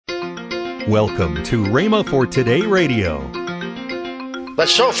Welcome to Rhema for Today Radio. But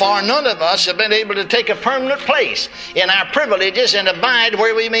so far, none of us have been able to take a permanent place in our privileges and abide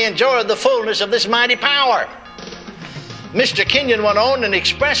where we may enjoy the fullness of this mighty power. Mr. Kenyon went on and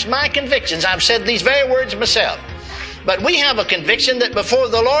expressed my convictions. I've said these very words myself. But we have a conviction that before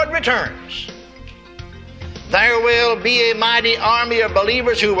the Lord returns, there will be a mighty army of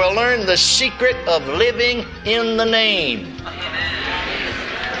believers who will learn the secret of living in the name.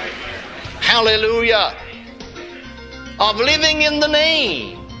 Hallelujah. Of living in the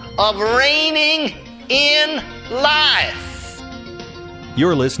name, of reigning in life.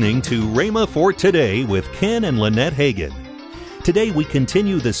 You're listening to Rhema for Today with Ken and Lynette Hagin. Today we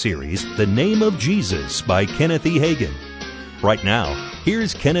continue the series, The Name of Jesus by Kenneth E. Hagin. Right now,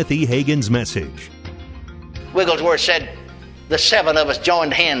 here's Kenneth E. Hagin's message. Wigglesworth said, the seven of us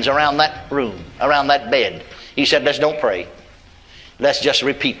joined hands around that room, around that bed. He said, let's don't pray. Let's just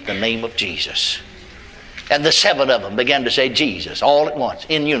repeat the name of Jesus. And the seven of them began to say Jesus all at once,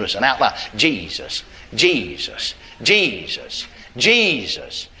 in unison, out loud. Jesus, Jesus, Jesus,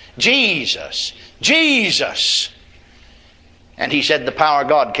 Jesus, Jesus, Jesus. And he said the power of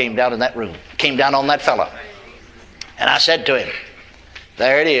God came down in that room, came down on that fellow. And I said to him,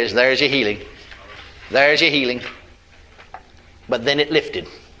 there it is, there's your healing. There's your healing. But then it lifted.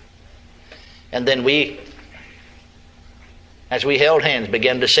 And then we, as we held hands,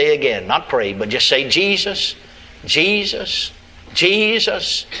 began to say again, not pray, but just say Jesus, Jesus,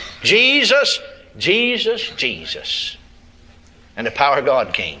 Jesus, Jesus, Jesus, Jesus. And the power of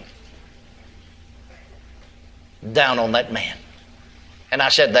God came down on that man. And I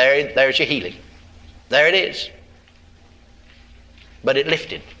said, there's your healing. There it is. But it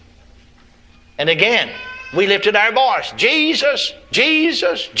lifted. And again, we lifted our voice. Jesus,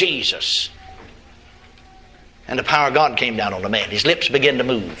 Jesus, Jesus. And the power of God came down on the man. His lips began to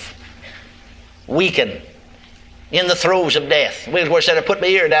move. Weakened. In the throes of death. Wigglesworth said, I put my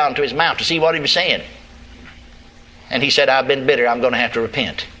ear down to his mouth to see what he was saying. And he said, I've been bitter. I'm going to have to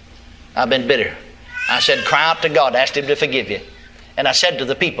repent. I've been bitter. I said, cry out to God. Ask him to forgive you. And I said to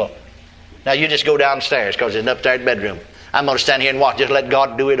the people, now you just go downstairs because there's an upstairs bedroom. I'm going to stand here and watch. Just let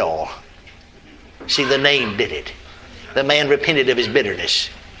God do it all. See, the name did it. The man repented of his bitterness.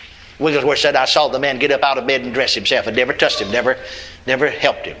 Wigglesworth said, I saw the man get up out of bed and dress himself. I never touched him, never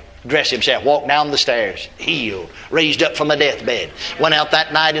helped him. Dress himself, walk down the stairs, healed, raised up from the deathbed. Went out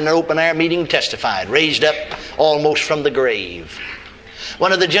that night in an open air meeting, testified, raised up almost from the grave.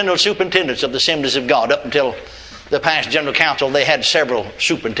 One of the general superintendents of the Assemblies of God, up until the past general council, they had several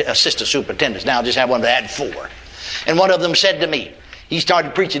assistant superintendents. Now just have one that had 4. And one of them said to me, he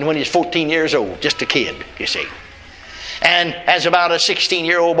started preaching when he was 14 years old, just a kid, you see. And as about a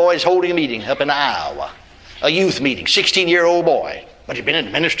 16-year-old boy is holding a meeting up in Iowa, a youth meeting, 16-year-old boy, but he'd been in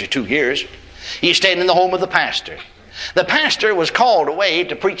the ministry 2 years. He stayed in the home of the pastor. The pastor was called away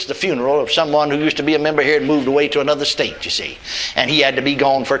to preach the funeral of someone who used to be a member here and moved away to another state, you see. And he had to be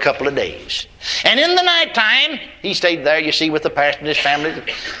gone for a couple of days. And in the nighttime, he stayed there, you see, with the pastor and his family.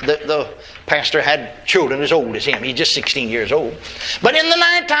 The pastor had children as old as him. He's just 16 years old. But in the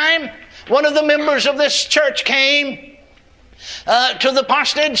nighttime, one of the members of this church came to the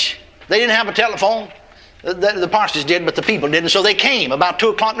parsonage. They didn't have a telephone. The parsonage did, but the people didn't. So they came about 2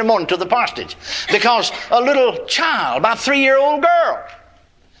 o'clock in the morning to the parsonage because a little child, about 3-year-old girl,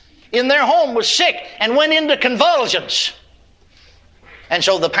 in their home was sick and went into convulsions. And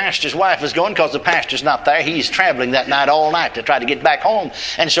so the pastor's wife was going because the pastor's not there. He's traveling that night all night to try to get back home.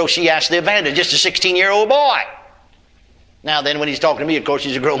 And so she asked the evangelist, just a 16-year-old boy. Now then, when he's talking to me, of course,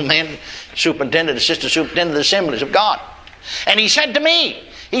 he's a grown man, superintendent, assistant superintendent of the Assemblies of God. And he said to me,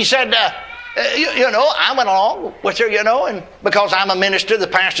 he said, I went along with her, and because I'm a minister, the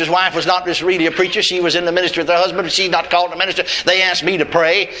pastor's wife was not just really a preacher. She was in the ministry with her husband, but she's not called a minister. They asked me to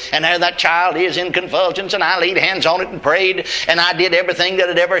pray, and there that child is in convulsions, and I laid hands on it and prayed, and I did everything that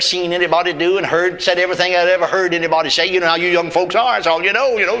I'd ever seen anybody do and said everything I'd ever heard anybody say. You know how you young folks are. It's all you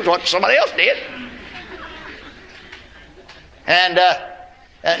know. You know, it's what somebody else did. And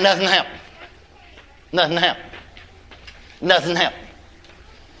nothing happened. Nothing happened. Nothing happened.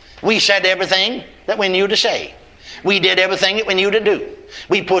 We said everything that we knew to say. We did everything that we knew to do.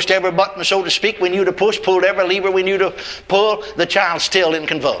 We pushed every button, so to speak, we knew to push, pulled every lever we knew to pull. The child's still in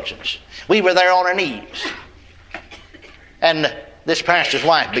convulsions. We were there on our knees. And this pastor's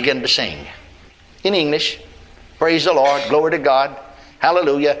wife began to sing in English. Praise the Lord, glory to God,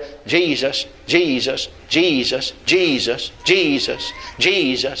 hallelujah, Jesus, Jesus, Jesus, Jesus, Jesus,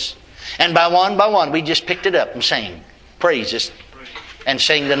 Jesus. And by one, we just picked it up and sang praises and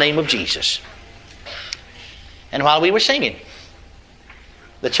sang the name of Jesus. And while we were singing,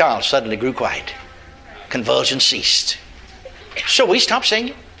 The child suddenly grew quiet. Convulsions ceased. So we stopped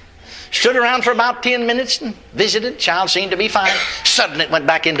singing. Stood around for about 10 minutes and visited. Child seemed to be fine. Suddenly it went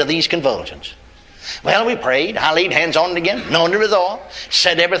back into these convulsions. Well, we prayed. I laid hands on it again. Anointed with oil.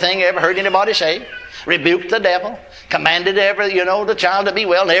 Said everything I ever heard anybody say. Rebuked the devil. Commanded the child to be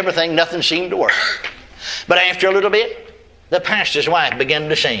well and everything. Nothing seemed to work. But after a little bit, the pastor's wife began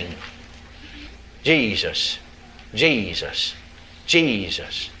to sing. Jesus, Jesus,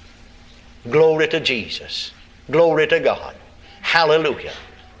 Jesus. Glory to Jesus. Glory to God. Hallelujah.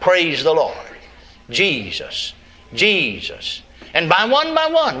 Praise the Lord. Jesus, Jesus. And by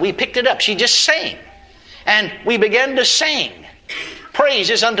one, we picked it up. She just sang. And we began to sing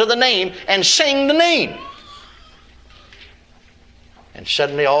praises unto the name and sing the name. And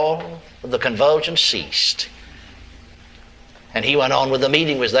suddenly all of the convulsions ceased. And he went on with the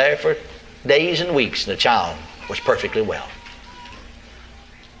meeting, was there for days and weeks, and the child was perfectly well.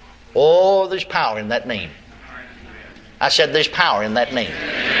 Oh, there's power in that name. I said there's power in that name.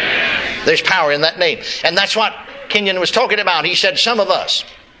 There's power in that name. And that's what Kenyon was talking about. He said some of us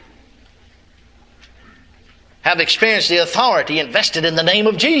have experienced the authority invested in the name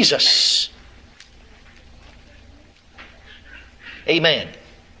of Jesus. Amen.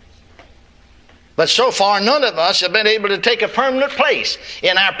 But so far, none of us have been able to take a permanent place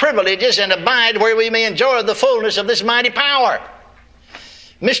in our privileges and abide where we may enjoy the fullness of this mighty power.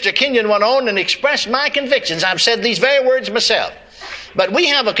 Mr. Kenyon went on and expressed my convictions. I've said these very words myself. But we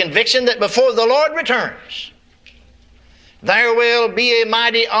have a conviction that before the Lord returns, there will be a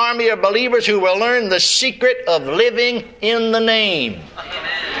mighty army of believers who will learn the secret of living in the name.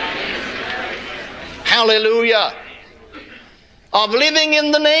 Hallelujah. Of living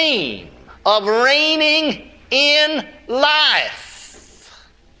in the name. Of reigning in life.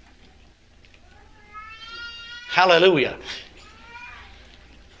 Hallelujah.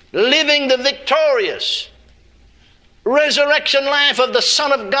 Living the victorious resurrection life of the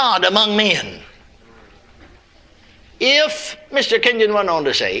Son of God among men. If, Mr. Kenyon went on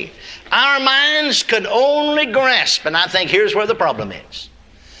to say, our minds could only grasp, and I think here's where the problem is.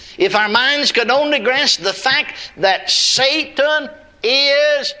 If our minds could only grasp the fact that Satan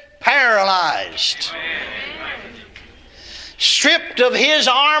is paralyzed, stripped of his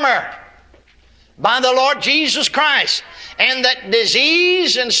armor by the Lord Jesus Christ, and that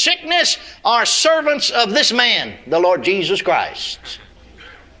disease and sickness are servants of this man, the Lord Jesus Christ,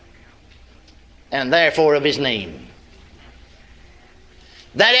 and therefore of his name.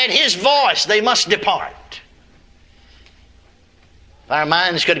 That at his voice they must depart. If our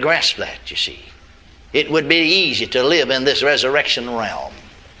minds could grasp that, you see, it would be easy to live in this resurrection realm.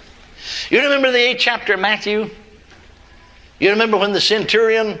 You remember the 8th chapter of Matthew? You remember when the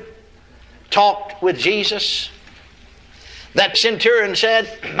centurion talked with Jesus? That centurion said,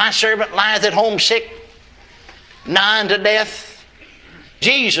 my servant lieth at home sick, nigh unto death.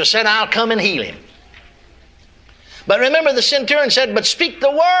 Jesus said, I'll come and heal him. But remember, the centurion said, but speak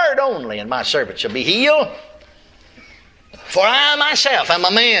the word only, and my servant shall be healed. For I myself am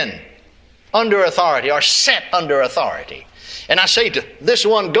a man under authority, or set under authority. And I say to this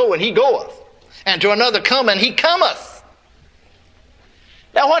one, go, and he goeth. And to another, come, and he cometh.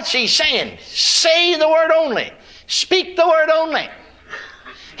 Now what's he saying? Say the word only. Speak the word only.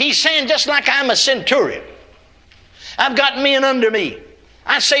 He's saying, just like I'm a centurion, I've got men under me.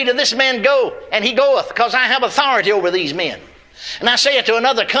 I say to this man, go, and he goeth, because I have authority over these men. And I say it to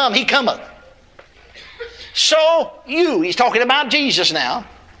another, come, he cometh. So you, he's talking about Jesus now,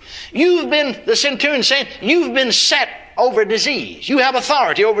 the centurion saying, you've been set over disease. You have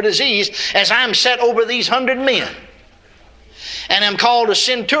authority over disease as I'm set over these 100 men. And I'm called a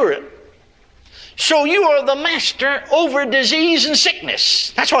centurion. So you are the master over disease and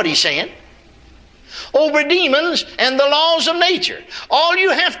sickness. That's what he's saying. Over demons and the laws of nature. All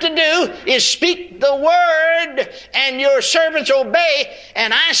you have to do is speak the word, and your servants obey,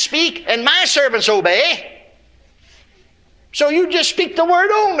 and I speak and my servants obey. So you just speak the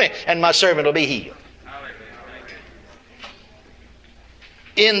word only, and my servant will be healed.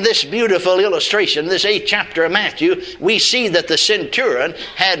 In this beautiful illustration, this 8th chapter of Matthew, we see that the centurion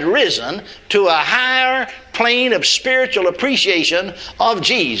had risen to a higher plane of spiritual appreciation of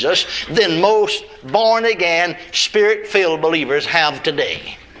Jesus than most born-again, spirit-filled believers have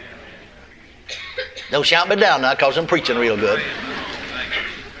today. Don't shout me down now, because I'm preaching real good.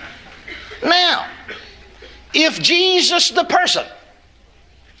 Now, if Jesus the person,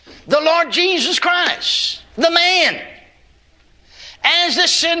 the Lord Jesus Christ, the man, as the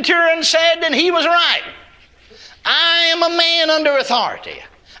centurion said, and he was right, I am a man under authority.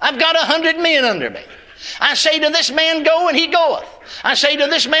 I've got 100 men under me. I say to this man, go, and he goeth. I say to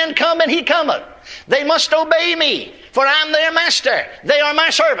this man, come, and he cometh. They must obey me, for I'm their master. They are my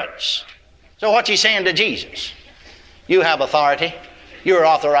servants. So what's he saying to Jesus? You have authority. You're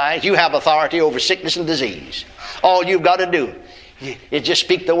authorized. You have authority over sickness and disease. All you've got to do is just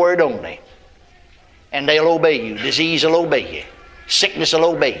speak the word only, and they'll obey you. Disease will obey you. Sickness will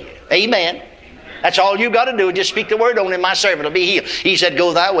obey you. Amen. That's all you've got to do. Just speak the word only, and my servant will be healed. He said,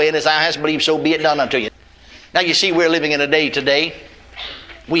 go thy way, and as thou hast believed, so be it done unto you. Now you see, we're living in a day today.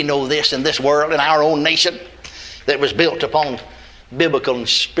 We know this in this world, in our own nation, that was built upon biblical and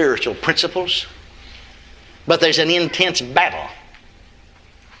spiritual principles. But there's an intense battle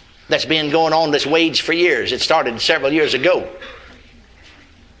that's been going on, that's waged for years. It started several years ago,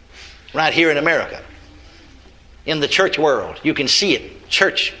 right here in America. In the church world, you can see it.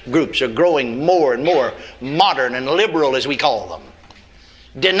 Church groups are growing more and more modern and liberal, as we call them,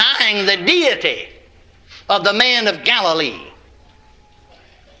 denying the deity of the man of Galilee.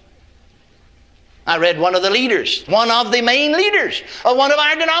 I read one of the leaders, one of the main leaders of one of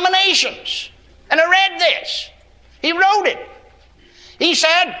our denominations, and I read this. He wrote it. He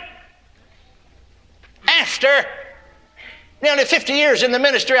said, after nearly 50 years in the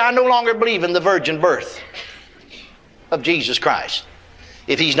ministry, I no longer believe in the virgin birth of Jesus Christ.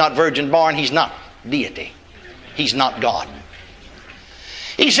 If he's not virgin born, he's not deity. He's not God.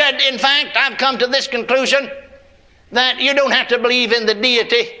 He said, in fact, I've come to this conclusion that you don't have to believe in the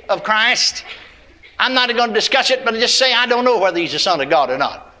deity of Christ. I'm not going to discuss it, but just say I don't know whether he's the Son of God or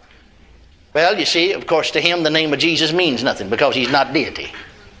not. Well, you see, of course, to him the name of Jesus means nothing because he's not deity.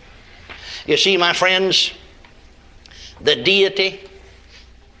 You see, my friends, the deity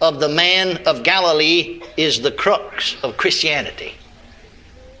of the man of Galilee is the crux of Christianity.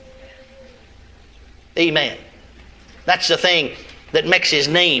 Amen. That's the thing that makes his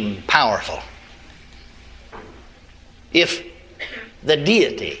name powerful. If the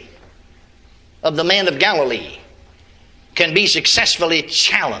deity of the man of Galilee can be successfully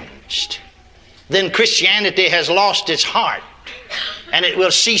challenged, then Christianity has lost its heart and it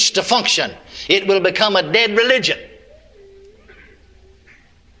will cease to function. It will become a dead religion.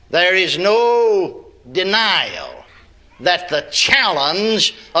 There is no denial that the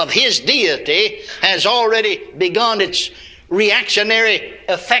challenge of his deity has already begun its reactionary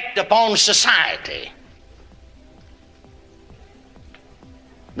effect upon society.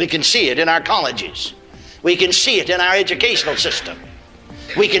 We can see it in our colleges. We can see it in our educational system.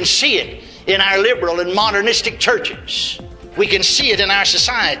 We can see it in our liberal and modernistic churches. We can see it in our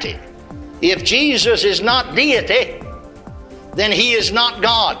society. If Jesus is not deity, then he is not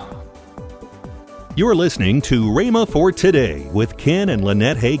God. You're listening to Rhema for Today with Ken and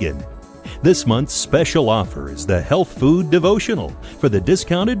Lynette Hagin. This month's special offer is the Health Food Devotional for the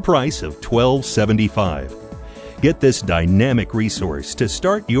discounted price of $12.75. Get this dynamic resource to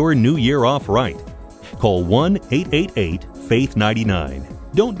start your new year off right. Call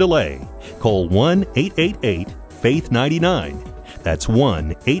 1-888-FAITH-99. Don't delay. Call 1-888-FAITH-99. That's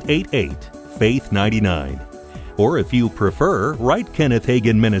 1-888-FAITH-99. Or if you prefer, write Kenneth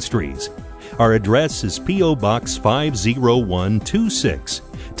Hagin Ministries. Our address is P.O. Box 50126,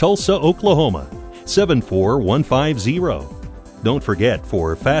 Tulsa, Oklahoma, 74150. Don't forget,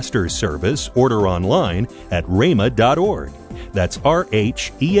 for faster service, order online at rhema.org. That's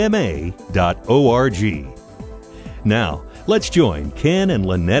RHEMA.org. Now, let's join Ken and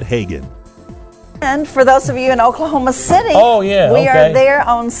Lynette Hagin. And for those of you in Oklahoma City, we are there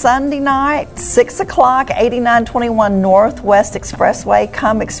on Sunday night, 6 o'clock, 8921 Northwest Expressway.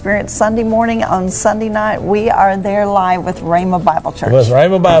 Come experience Sunday morning on Sunday night. We are there live with Rhema Bible Church. With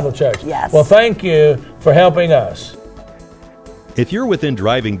Rhema Bible Church. Yes. Well, thank you for helping us. If you're within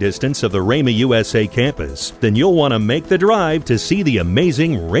driving distance of the Rhema USA campus, then you'll want to make the drive to see the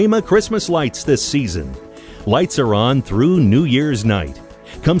amazing Rhema Christmas lights this season. Lights are on through New Year's night.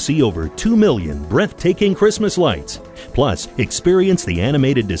 Come see over 2 million breathtaking Christmas lights. Plus, experience the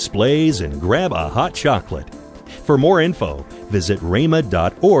animated displays and grab a hot chocolate. For more info, visit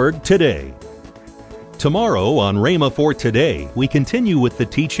rhema.org today. Tomorrow on Rhema for Today, we continue with the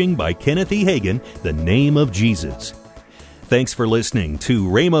teaching by Kenneth E. Hagin, The Name of Jesus. Thanks for listening to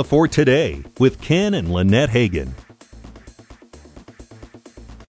Rhema for Today with Ken and Lynette Hagin.